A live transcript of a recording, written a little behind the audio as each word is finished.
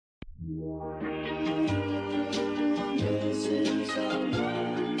We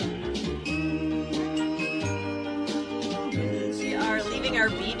are leaving our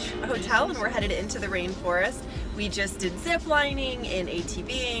beach hotel and we're headed into the rainforest. We just did zip lining and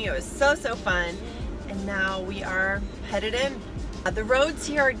ATVing. It was so fun. And now we are headed in. The roads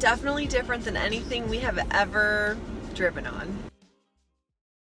here are definitely different than anything we have ever driven on.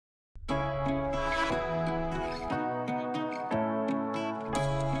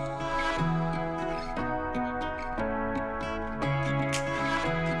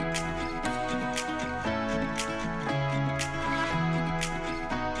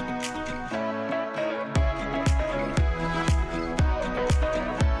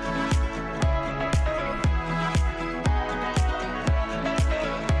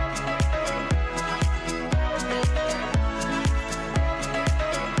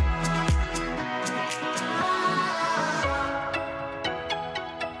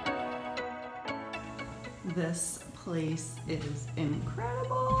 This place is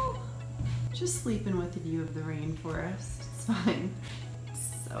incredible. Just sleeping with a view of the rainforest. It's fine.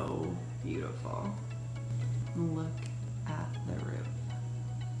 It's so beautiful. Look at the roof.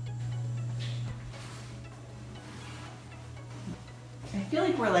 I feel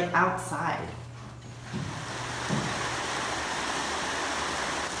like we're like outside.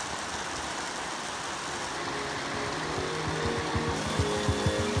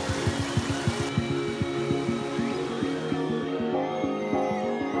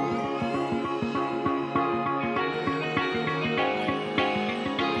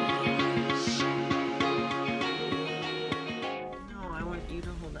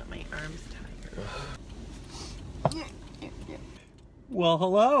 Well,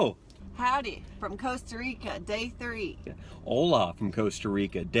 hello. Howdy, from Costa Rica, day 3. Hola from Costa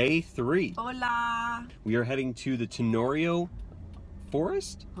Rica, day 3. Hola. We are heading to the TENORIO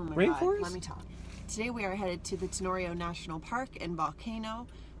forest? Oh my Rainforest? God, let me talk. Today we are headed to the TENORIO National Park and Volcano,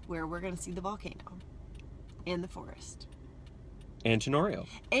 where we're going to see the volcano and the forest. And TENORIO.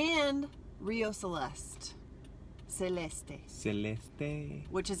 And Rio Celeste. Celeste.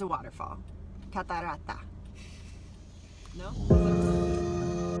 Which is a waterfall. Catarata. No?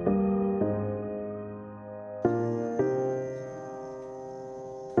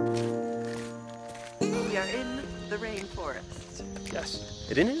 We are in the rainforest. Yes.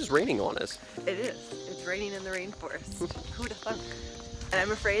 It is raining on us. It is. It's raining in the rainforest. Who'da thunk? And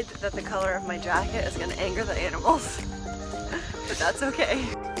I'm afraid that the color of my jacket is going to anger the animals. But that's okay.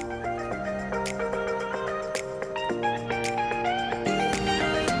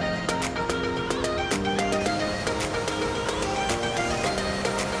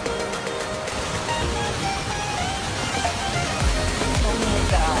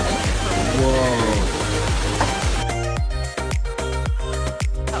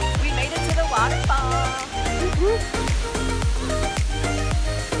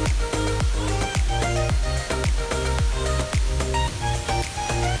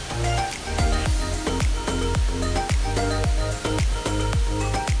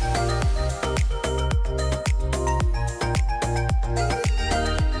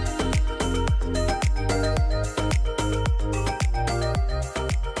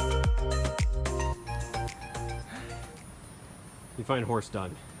 You find horse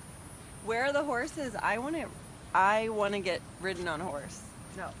done. Where are the horses? I want to get ridden on a horse.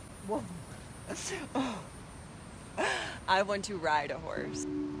 No. Whoa. Oh. I want to ride a horse.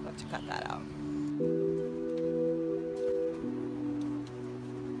 I'll have to cut that out.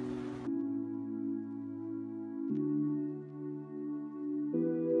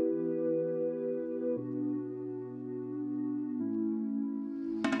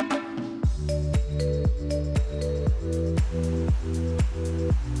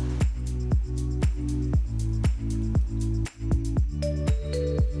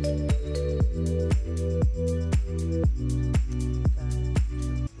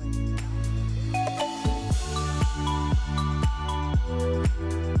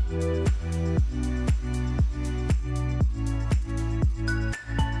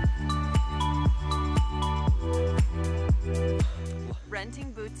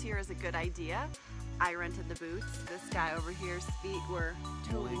 Renting boots here is a good idea. I rented the boots. This guy over here's feet were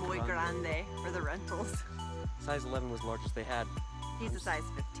muy grande for the rentals. Size 11 was the largest they had. He's a size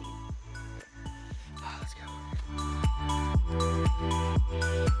 15. Let's go.